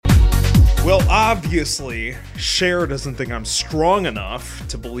Well, obviously, Cher doesn't think I'm strong enough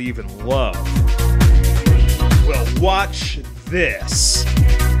to believe in love. Well, watch this.